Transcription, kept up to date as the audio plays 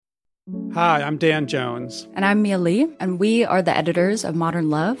Hi, I'm Dan Jones. And I'm Mia Lee, and we are the editors of Modern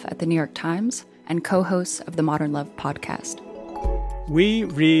Love at the New York Times and co-hosts of the Modern Love podcast. We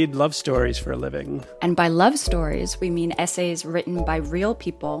read love stories for a living. And by love stories, we mean essays written by real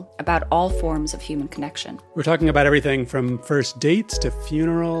people about all forms of human connection. We're talking about everything from first dates to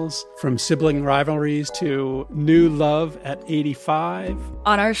funerals, from sibling rivalries to new love at 85.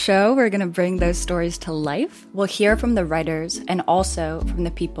 On our show, we're going to bring those stories to life. We'll hear from the writers and also from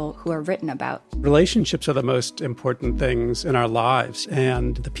the people who are written about. Relationships are the most important things in our lives,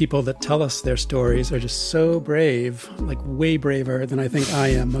 and the people that tell us their stories are just so brave, like way braver than I think I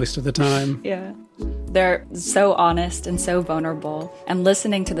am most of the time. Yeah. They're so honest and so vulnerable. And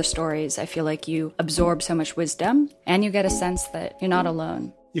listening to the stories, I feel like you absorb so much wisdom and you get a sense that you're not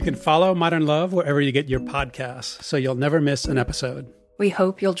alone. You can follow Modern Love wherever you get your podcasts, so you'll never miss an episode. We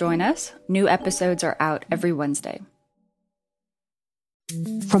hope you'll join us. New episodes are out every Wednesday.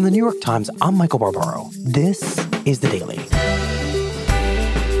 From the New York Times, I'm Michael Barbaro. This is The Daily.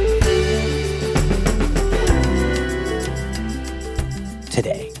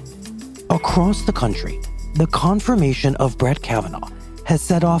 Today, across the country, the confirmation of Brett Kavanaugh has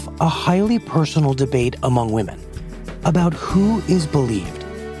set off a highly personal debate among women about who is believed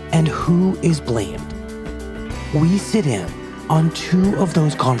and who is blamed. We sit in on two of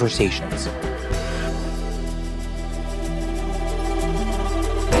those conversations.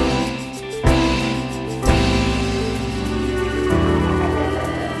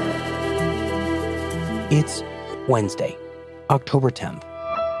 It's Wednesday, October 10th.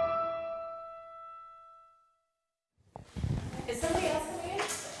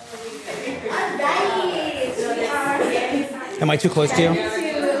 Am I too close to you?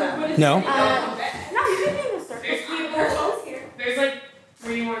 No? No, you can be in the circle. There's like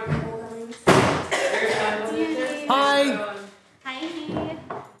 3 more people coming. Hi! Hi.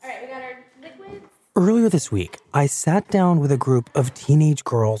 Alright, we got our liquids. Earlier this week, I sat down with a group of teenage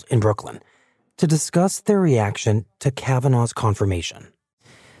girls in Brooklyn to discuss their reaction to Kavanaugh's confirmation.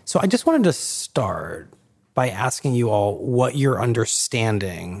 So I just wanted to start by asking you all what your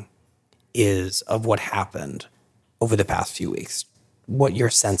understanding is of what happened over the past few weeks, what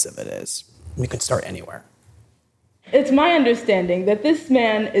your sense of it is. We could start anywhere. It's my understanding that this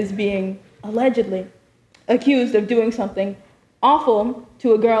man is being allegedly accused of doing something awful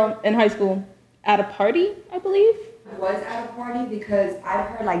to a girl in high school at a party, I believe. Was at a party because I've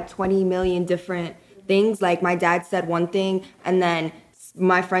heard like 20 million different things. Like my dad said one thing and then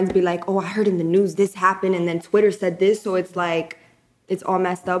my friends be like, oh, I heard in the news this happened and then Twitter said this. So it's like, it's all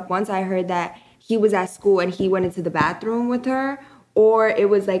messed up. Once I heard that he was at school and he went into the bathroom with her, or it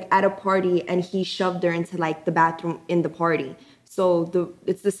was like at a party and he shoved her into like the bathroom in the party. So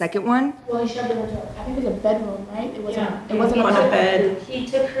it's the second one. Well, he shoved her into, I think it was a bedroom, right? It wasn't on a bed. He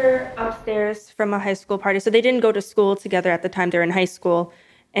took her upstairs from a high school party. So they didn't go to school together at the time. They were in high school.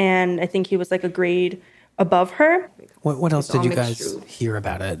 And I think he was like a grade above her. What else did you guys hear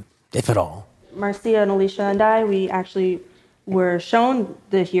about it, if at all? Marcia and Alicia and I, we actually were shown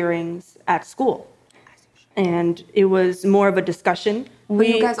the hearings at school. And it was more of a discussion. But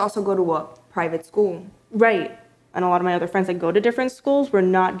you guys also go to a private school. Right. And a lot of my other friends that go to different schools were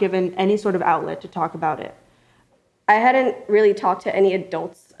not given any sort of outlet to talk about it. I hadn't really talked to any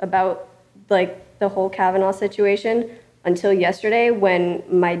adults about like the whole Kavanaugh situation until yesterday when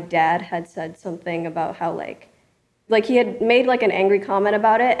my dad had said something about how like he had made like an angry comment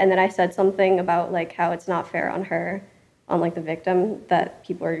about it, and then I said something about like how it's not fair on her, on like the victim, that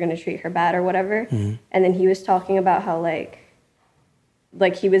people are going to treat her bad or whatever. Mm-hmm. And then he was talking about how like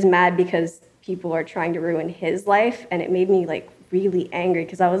he was mad because people are trying to ruin his life, and it made me like really angry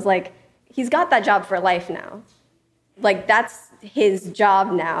because I was like, he's got that job for life now. Like that's his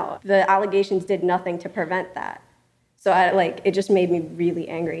job now. The allegations did nothing to prevent that. So it just made me really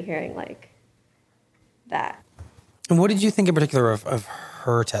angry hearing like that. And what did you think in particular of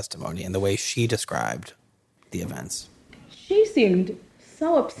her testimony and the way she described the events? She seemed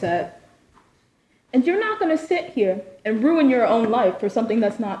so upset. And you're not going to sit here and ruin your own life for something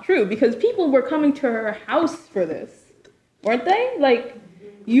that's not true, because people were coming to her house for this, weren't they? Like,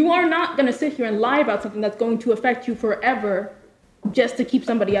 you are not going to sit here and lie about something that's going to affect you forever just to keep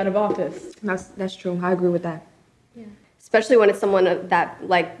somebody out of office. That's true. I agree with that. Yeah. Especially when it's someone that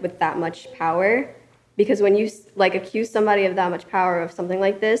with that much power, because when you accuse somebody of that much power of something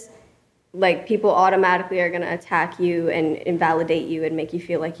like this, like people automatically are going to attack you and invalidate you and make you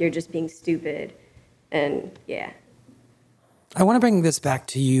feel like you're just being stupid. And yeah. I want to bring this back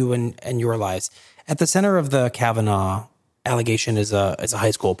to you and your lives. At the center of the Kavanaugh allegation is a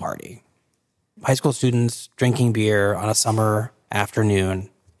high school party. High school students drinking beer on a summer afternoon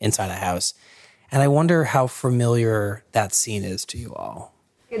inside a house. And I wonder how familiar that scene is to you all.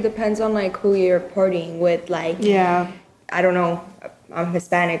 It depends on like who you're partying with. Like, Yeah. I don't know. I'm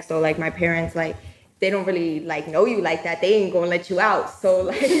Hispanic, so like my parents, like, they don't really like know you like that. They ain't gonna let you out. So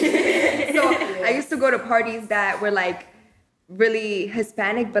like, I used to go to parties that were like really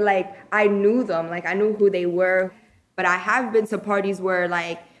Hispanic, but like I knew them, like I knew who they were. But I have been to parties where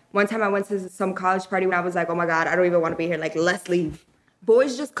like one time I went to some college party when I was like, oh my God, I don't even want to be here. Like, let's leave.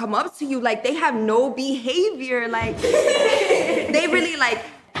 Boys just come up to you like they have no behavior. Like they really like.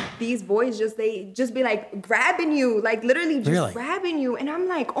 These boys they just be like grabbing you, like literally just grabbing you. And I'm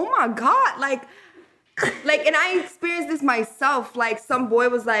like, oh my God, like, and I experienced this myself. Like some boy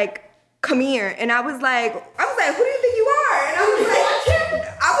was like, come here. And I was like, who do you think you are? And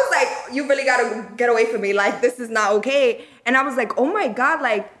I was like, you really gotta get away from me. Like, this is not okay. And I was like, oh my God,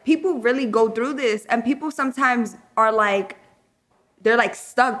 like people really go through this. And people sometimes are like, they're like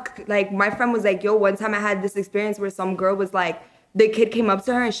stuck. Like my friend was like, yo, one time I had this experience where some girl was like, the kid came up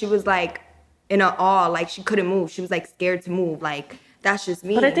to her and she was like in an awe, like she couldn't move. She was like scared to move. Like, that's just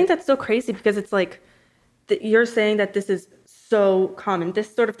me. But I think that's so crazy because it's like, you're saying that this is so common.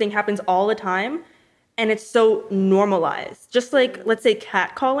 This sort of thing happens all the time and it's so normalized. Just like, let's say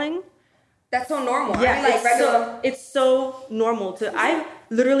catcalling. That's so normal. Yeah, I mean, like it's so normal I've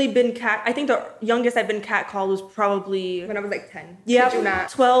literally been I think the youngest I've been catcalled was probably... when I was like 10. Yeah,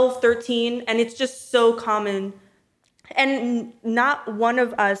 12, 13. And it's just so common. And not one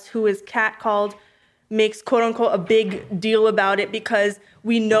of us who is catcalled makes quote unquote a big deal about it because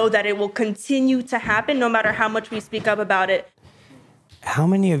we know that it will continue to happen no matter how much we speak up about it. How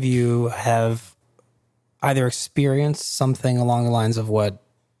many of you have either experienced something along the lines of what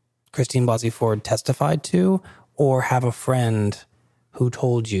Christine Blasey Ford testified to, or have a friend who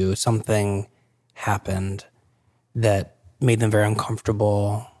told you something happened that made them very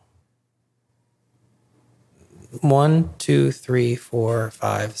uncomfortable? 1, 2, 3, 4,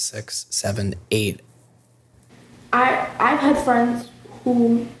 5, 6, 7, 8. I've had friends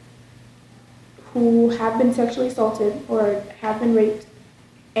who have been sexually assaulted or have been raped,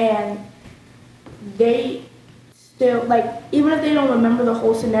 and they still, like, even if they don't remember the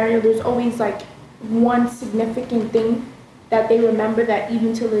whole scenario, there's always like one significant thing that they remember that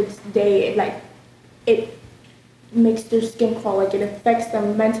even to this day, it makes their skin crawl. Like, it affects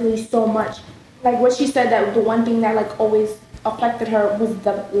them mentally so much. Like what she said, that the one thing that like always affected her was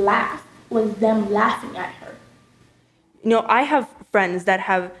them laughing at her. You know, I have friends that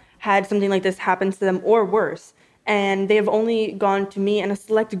have had something like this happen to them or worse, and they have only gone to me and a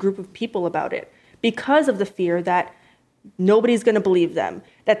select group of people about it because of the fear that nobody's going to believe them,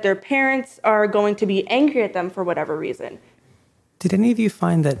 that their parents are going to be angry at them for whatever reason. Did any of you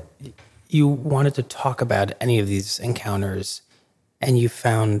find that you wanted to talk about any of these encounters and you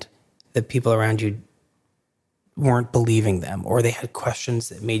found that people around you weren't believing them, or they had questions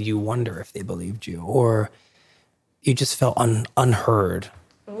that made you wonder if they believed you, or you just felt unheard?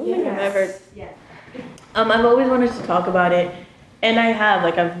 I've always wanted to talk about it, and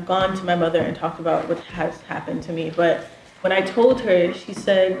I've gone to my mother and talked about what has happened to me, but when I told her, she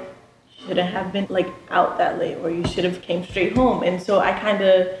said, you shouldn't have been like out that late, or you should have came straight home. And so I kind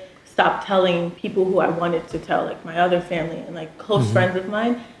of stopped telling people who I wanted to tell, like my other family and like close friends of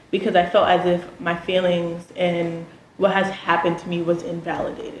mine, because I felt as if my feelings and what has happened to me was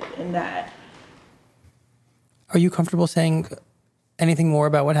invalidated in that. Are you comfortable saying anything more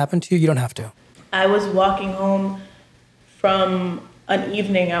about what happened to you? You don't have to. I was walking home from an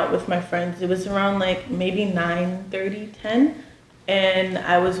evening out with my friends. It was around like maybe 9:30, 10. And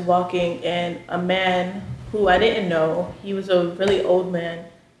I was walking and a man who I didn't know, he was a really old man,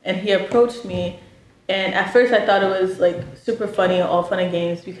 and he approached me. And at first I thought it was like super funny, all fun and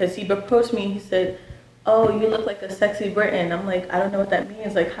games, because he approached me and he said, oh, you look like a sexy Briton. I'm like, I don't know what that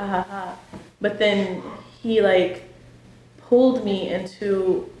means, like, ha ha ha. But then he like pulled me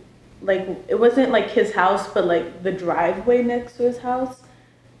into, like, it wasn't like his house, but like the driveway next to his house.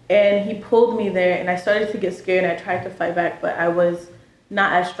 And he pulled me there and I started to get scared and I tried to fight back, but I was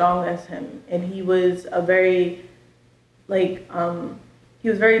not as strong as him. And he was a very, like, he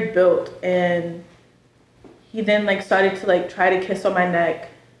was very built, and he then like started to like try to kiss on my neck,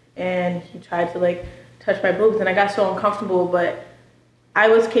 and he tried to like touch my boobs, and I got so uncomfortable, but I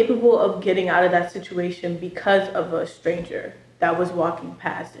was capable of getting out of that situation because of a stranger that was walking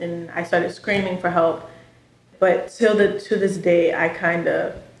past, and I started screaming for help. But to this day,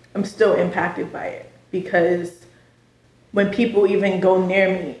 I'm still impacted by it, because when people even go near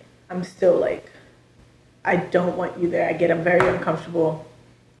me, I'm still like, I don't want you there. I'm very uncomfortable.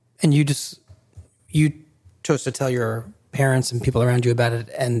 And you chose to tell your parents and people around you about it?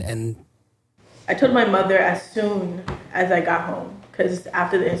 And I told my mother as soon as I got home, because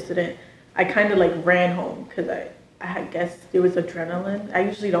after the incident, I kind of like ran home because I guess there was adrenaline. I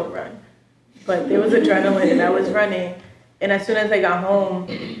usually don't run, but there was adrenaline and I was running. And as soon as I got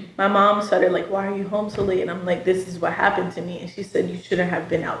home, my mom started like, why are you home so late? And I'm like, this is what happened to me. And she said, you shouldn't have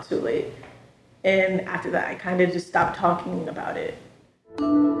been out too late. And after that, I kind of just stopped talking about it.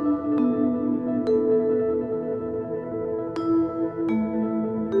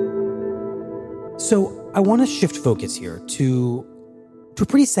 So I want to shift focus here to a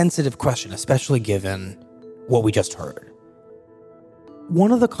pretty sensitive question, especially given what we just heard.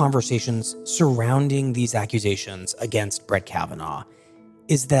 One of the conversations surrounding these accusations against Brett Kavanaugh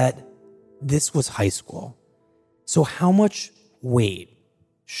is that this was high school. So how much weight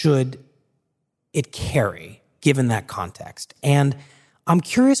should it carry given that context? And I'm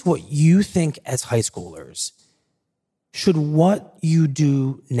curious what you think as high schoolers. Should what you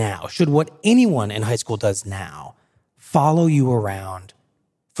do now, should what anyone in high school does now follow you around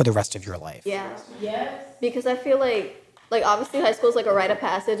for the rest of your life? Yes. Because I feel like obviously high school is like a rite of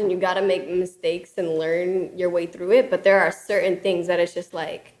passage and you got to make mistakes and learn your way through it. But there are certain things that it's just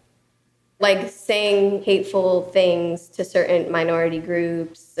like saying hateful things to certain minority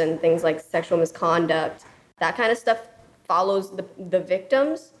groups and things like sexual misconduct. That kind of stuff follows the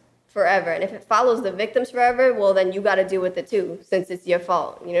victims forever. And if it follows the victims forever, well, then you got to deal with it too, since it's your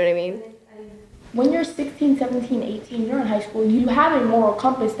fault. You know what I mean? When you're 16, 17, 18, you're in high school, you have a moral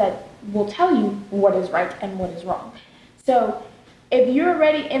compass that will tell you what is right and what is wrong. So if you're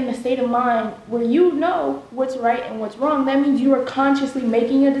already in the state of mind where you know what's right and what's wrong, that means you are consciously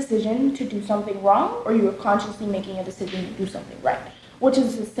making a decision to do something wrong, or you are consciously making a decision to do something right, which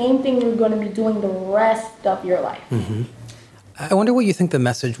is the same thing you're going to be doing the rest of your life. Mm-hmm. I wonder what you think the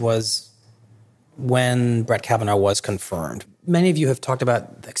message was when Brett Kavanaugh was confirmed. Many of you have talked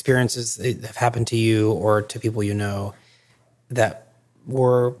about experiences that have happened to you or to people you know that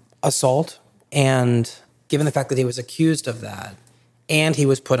were assault, and given the fact that he was accused of that and he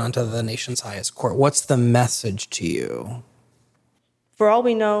was put onto the nation's highest court, what's the message to you? For all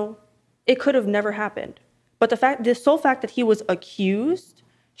we know, it could have never happened. But the sole fact that he was accused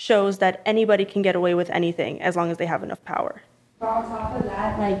shows that anybody can get away with anything as long as they have enough power. But on top of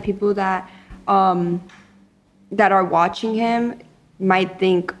that, like people that are watching him might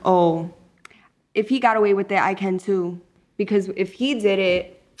think, oh, if he got away with it, I can too. Because if he did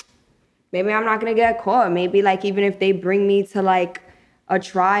it, maybe I'm not gonna get caught. Maybe like even if they bring me to like a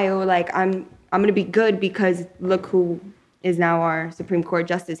trial, like I'm gonna be good because look who is now our Supreme Court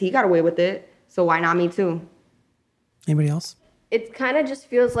Justice. He got away with it, so why not me too? Anybody else? It kind of just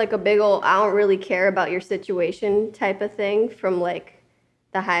feels like a big old I don't really care about your situation type of thing from like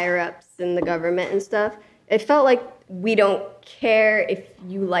the higher ups in the government and stuff. It felt like we don't care if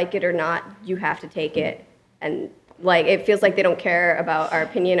you like it or not, you have to take it. And like it feels like they don't care about our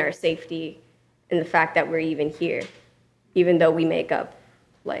opinion, our safety, and the fact that we're even here, even though we make up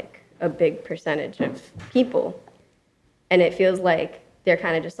like a big percentage of people. And it feels like they're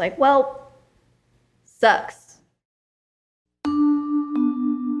kind of just like, well, sucks.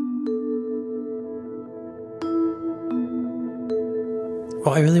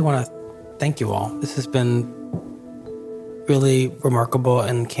 Well, I really want to thank you all. This has been really remarkable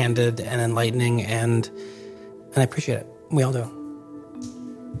and candid and enlightening, and I appreciate it. We all do.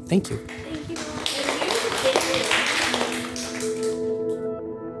 Thank you. Thank you.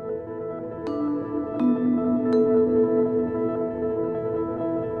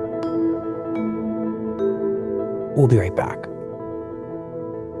 We'll be right back.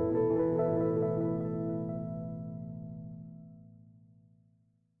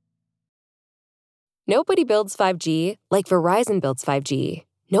 Nobody builds 5G like Verizon builds 5G.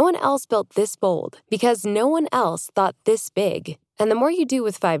 No one else built this bold because no one else thought this big. And the more you do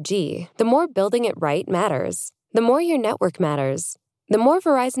with 5G, the more building it right matters. The more your network matters. The more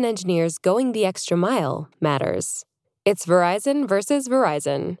Verizon engineers going the extra mile matters. It's Verizon versus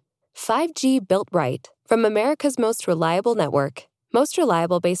Verizon. 5G built right from America's most reliable network. Most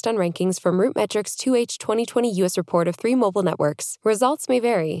reliable based on rankings from RootMetrics 2H 2020 U.S. report of 3 mobile networks. Results may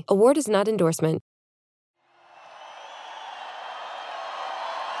vary. Award is not endorsement.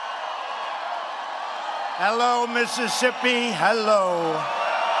 Hello, Mississippi. Hello.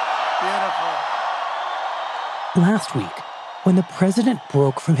 Beautiful. Last week, when the president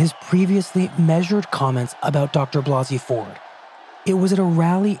broke from his previously measured comments about Dr. Blasey Ford, it was at a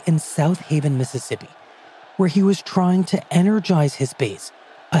rally in South Haven, Mississippi, where he was trying to energize his base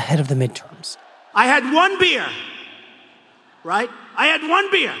ahead of the midterms. I had one beer, right? I had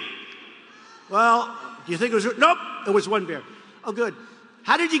one beer. Well, do you think it was... Nope. It was 1 beer. Oh, good.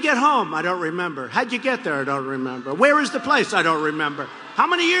 How did you get home? I don't remember. How'd you get there? I don't remember. Where is the place? I don't remember. How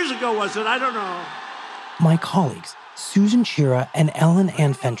many years ago was it? I don't know. My colleagues, Susan Chira and Ellen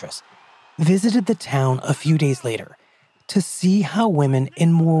Ann Fentress, visited the town a few days later to see how women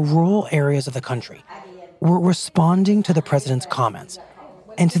in more rural areas of the country were responding to the president's comments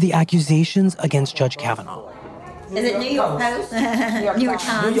and to the accusations against Judge Kavanaugh. Is it New York Post? New York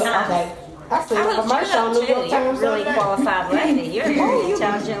Times? Okay. I see a commercial on New York Times. You're a really qualified lady. You're a very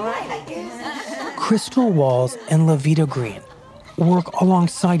intelligent lady. Crystal Walls and Levita Green work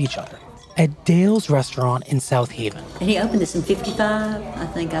alongside each other at Dale's Restaurant in South Haven. And he opened this in 55, I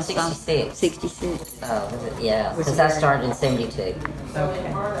think I saw. 66. Oh, yeah, because I started in 72.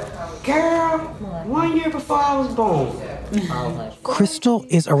 Okay. Girl, 1 year before I was born. Crystal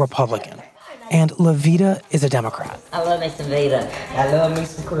is a Republican, and Levita is a Democrat. I love me some Vita. I love me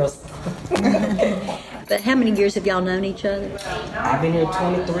some Crystal. But how many years have y'all known each other? I've been here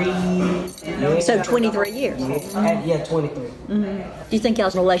 23. So 23 years? Yeah, 23. Mm-hmm. Do you think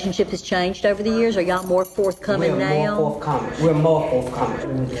y'all's relationship has changed over the years? Are y'all more forthcoming now? We're more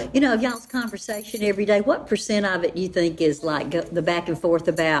forthcoming. You know, of y'all's conversation every day, what percent of it do you think is like the back and forth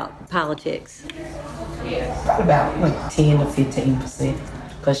about politics? Probably about 10 to 15%.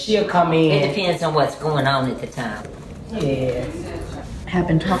 Because she'll come in. It depends on what's going on at the time. Yeah. Have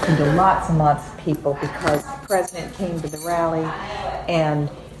been talking to lots and lots of people because the president came to the rally, and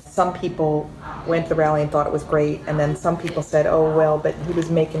some people went to the rally and thought it was great, and then some people said, oh, well, but he was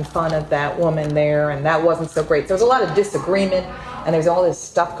making fun of that woman there, and that wasn't so great. So there's a lot of disagreement, and there's all this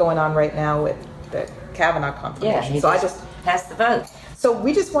stuff going on right now with the Kavanaugh confirmation. Yeah, so I just passed the vote. So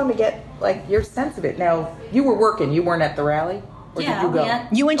we just wanted to get, like, your sense of it. Now, you were working. You weren't at the rally? Or Yeah, did you go? yeah.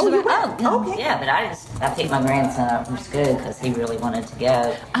 You went to the rally? Okay. Yeah, but I picked my grandson up from school because he really wanted to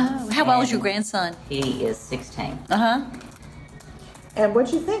go. Oh, how old is your grandson? He is 16. Uh-huh. And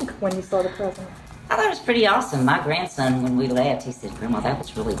what'd you think when you saw the president? I thought it was pretty awesome. My grandson, when we left, he said, Grandma, that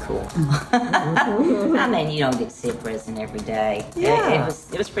was really cool. I mean, you don't get to see a president every day. Yeah.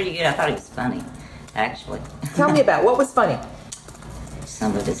 It was pretty good. I thought he was funny, actually. Tell me about what was funny.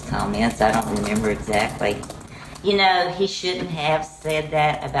 Some of his comments, I don't remember exactly. You know, he shouldn't have said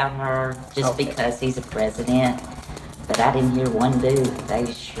that about her just because he's a president. But I didn't hear one boo. They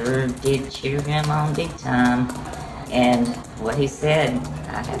sure did cheer him on big time. And what he said,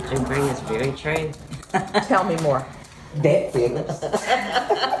 I have to agree, is very true. Tell me more. Debt figures. Is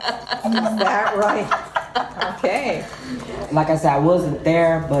that right? Okay. Like I said, I wasn't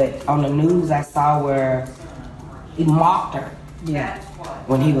there, but on the news I saw where he mocked her. Yeah.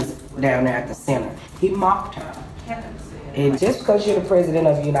 When he was down there at the center. He mocked her. And just because you're the president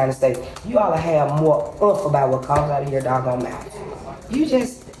of the United States, you ought to have more oomph about what comes out of your doggone mouth. You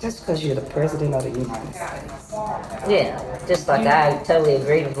just because you're the president of the United States. Yeah, just like I totally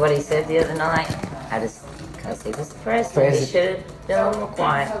agreed with what he said the other night. Because he was the president, he should have been a little more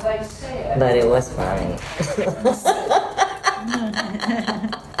quiet. But it was funny.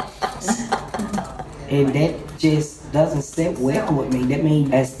 And that just doesn't sit well with me. That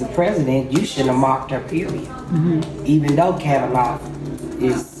means as the president, you shouldn't have mocked her, period. Mm-hmm. Even though Kavanaugh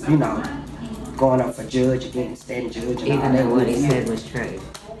is, going up for judge again, standing judge. Even though what he said was true.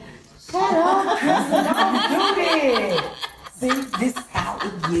 Shut up, Kristen, don't do that. See, this is how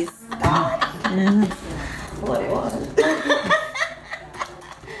it gets started. What it was.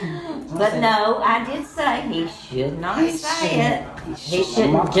 But no, I did say he should not say it. He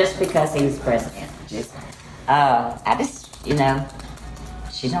shouldn't just because he was president. I just,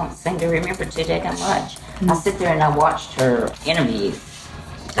 she don't seem to remember too damn much. I sit there and I watched her interview.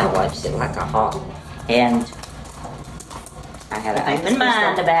 I watched it like a hawk. And I had an open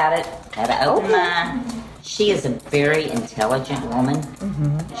mind about it. Mind. She is a very intelligent woman.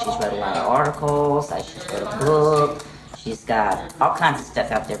 Mm-hmm. She's read a lot of articles. She's read a book. She's got all kinds of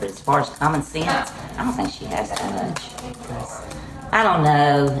stuff out there. But as far as common sense, I don't think she has too much. I don't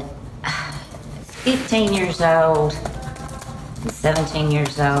know. 15 years old and 17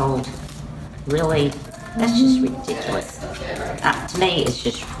 years old. Really? That's just ridiculous. To me, it's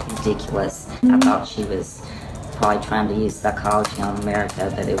just ridiculous. I thought she was probably trying to use psychology on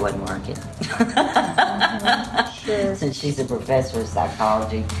America, but it wasn't working. Sure. Since she's a professor of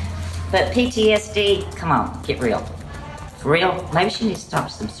psychology. But PTSD, come on, get real. For real, maybe she needs to talk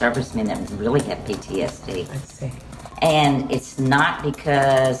to some servicemen that really have PTSD. I see. And it's not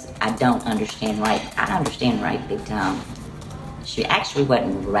because I don't understand rape. I understand rape big time. She actually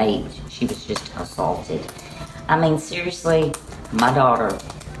wasn't raped. She was just assaulted. I mean, seriously, my daughter,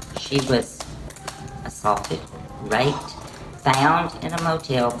 she was assaulted, raped, found in a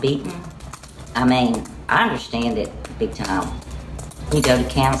motel, beaten. I mean, I understand it big time. You go to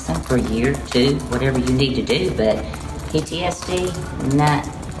counseling for a year, 2, whatever you need to do, but PTSD, nah,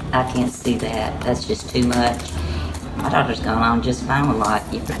 I can't see that. That's just too much. My daughter's gone on just fine with life.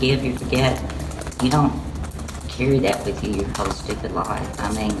 You forgive, you forget. You don't carry that with you your whole stupid life.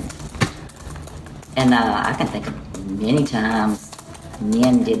 I mean, and I can think of many times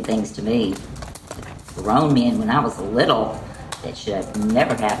men did things to me, grown men when I was little, that should have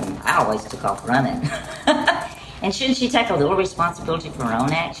never happened. I always took off running. And shouldn't she take a little responsibility for her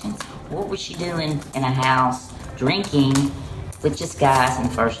own actions? What was she doing in a house, drinking with just guys in the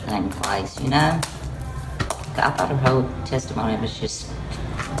first name place, you know? I thought her whole testimony was just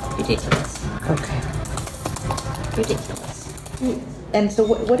ridiculous. Okay. Ridiculous. And so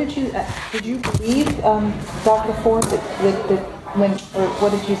what did you believe Dr. Ford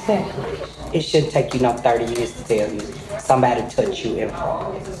what did you think? It shouldn't take you 30 years to tell you somebody touched you in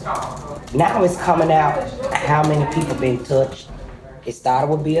front. Now it's coming out how many people been touched. It started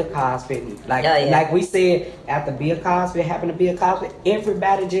with Bill Cosby. Like we said, after Bill Cosby happened to Bill Cosby,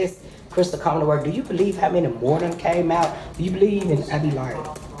 everybody just crystal coming to work. Do you believe how many more of them came out? Do you believe? And I be like,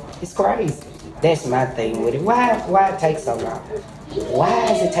 it's crazy. That's my thing with it. Why it take so long?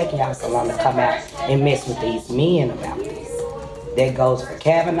 Why is it taking y'all so long to come out and mess with these men about this? That goes for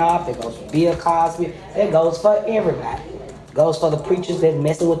Kavanaugh, that goes for Bill Cosby, that goes for everybody. Goes for the preachers that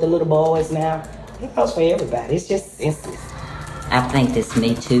messing with the little boys now. It goes for everybody. It's just senseless. I think this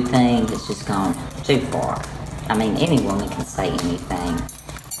Me Too thing has just gone too far. I mean, any woman can say anything.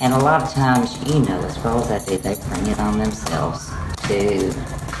 And a lot of times, you know, as well as I do, they bring it on themselves to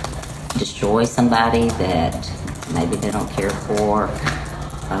destroy somebody that maybe they don't care for.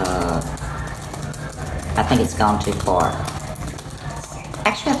 I think it's gone too far.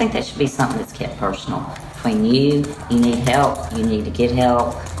 Actually, I think that should be something that's kept personal. Between you need help, you need to get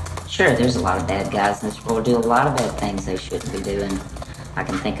help. Sure, there's a lot of bad guys in this world who do a lot of bad things they shouldn't be doing. I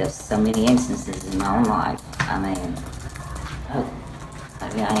can think of so many instances in my own life. I mean,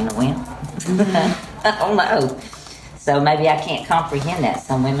 maybe I ain't a wimp. I don't know. So maybe I can't comprehend that.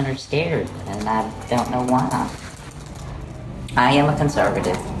 Some women are scared, and I don't know why. I am a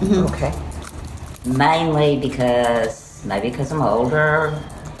conservative. Okay. Mainly because I'm older,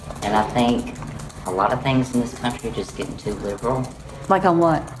 and I think a lot of things in this country are just getting too liberal. Like on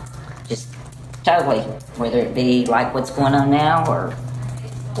what? Just totally, whether it be like what's going on now or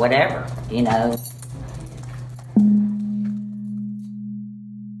whatever, you know.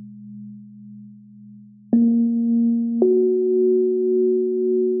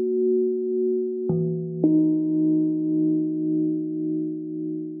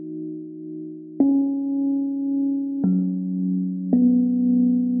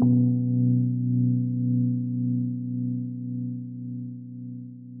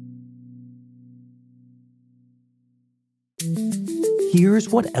 Here's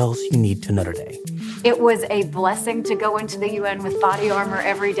what else you need to know today. It was a blessing to go into the UN with body armor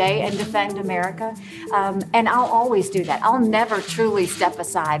every day and defend America. And I'll always do that. I'll never truly step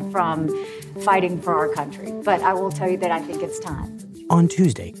aside from fighting for our country. But I will tell you that I think it's time. On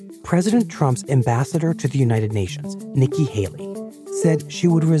Tuesday, President Trump's ambassador to the United Nations, Nikki Haley, said she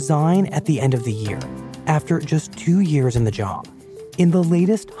would resign at the end of the year after just 2 years in the job, in the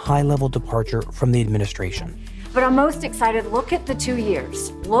latest high-level departure from the administration. But I'm most excited. Look at the 2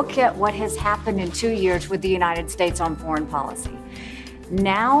 years. Look at what has happened in 2 years with the United States on foreign policy.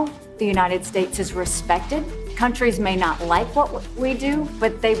 Now, the United States is respected. Countries may not like what we do,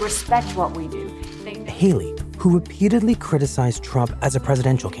 but they respect what we do. Haley, who repeatedly criticized Trump as a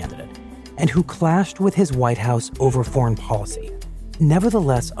presidential candidate and who clashed with his White House over foreign policy,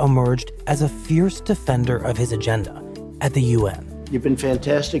 nevertheless emerged as a fierce defender of his agenda at the UN. You've been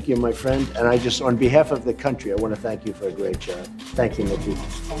fantastic. You're my friend. And I just, on behalf of the country, I want to thank you for a great job. Thank you, Nikki.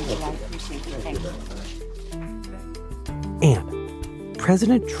 Thank you. And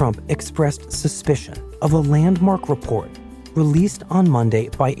President Trump expressed suspicion of a landmark report released on Monday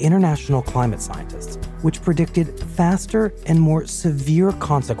by international climate scientists, which predicted faster and more severe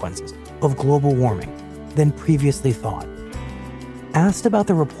consequences of global warming than previously thought. Asked about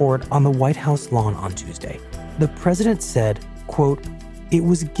the report on the White House lawn on Tuesday, the president said, quote, "It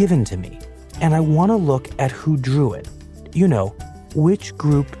was given to me, and I want to look at who drew it. You know, which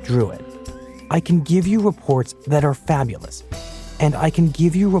group drew it. I can give you reports that are fabulous, and I can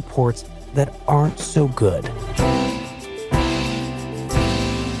give you reports that aren't so good."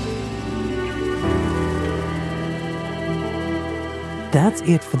 That's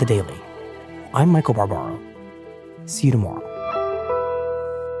it for The Daily. I'm Michael Barbaro. See you tomorrow.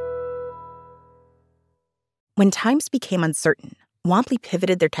 When times became uncertain, Womply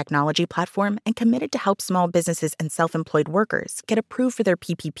pivoted their technology platform and committed to help small businesses and self-employed workers get approved for their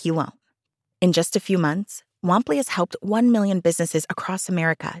PPP loan. In just a few months, Womply has helped 1 million businesses across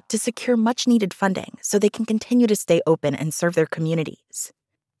America to secure much-needed funding so they can continue to stay open and serve their communities.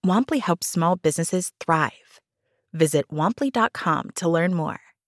 Womply helps small businesses thrive. Visit womply.com to learn more.